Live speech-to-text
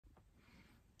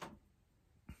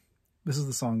This is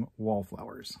the song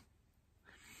Wallflowers.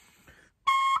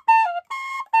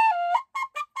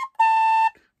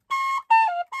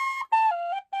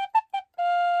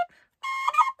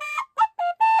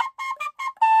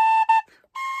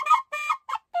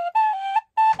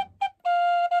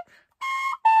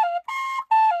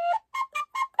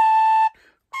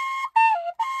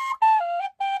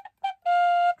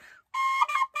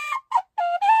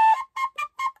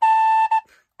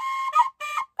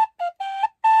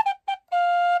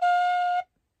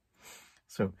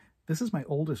 So this is my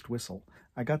oldest whistle.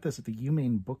 I got this at the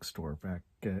UMaine bookstore back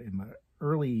in the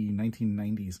early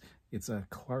 1990s. It's a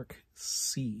Clarke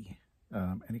C,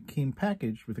 and it came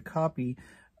packaged with a copy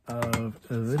of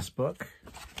this book,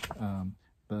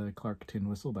 the Clarke Tin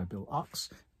Whistle by Bill Ochs,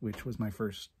 which was my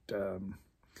first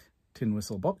tin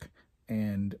whistle book.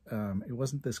 And it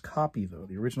wasn't this copy, though.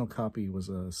 The original copy was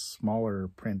a smaller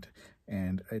print,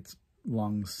 and it's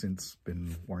long since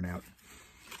been worn out.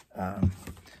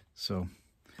 So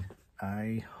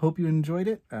I hope you enjoyed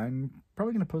it. I'm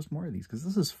probably going to post more of these because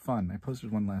this is fun. I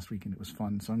posted one last week and it was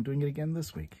fun, so I'm doing it again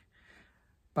this week.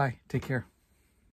 Bye. Take care.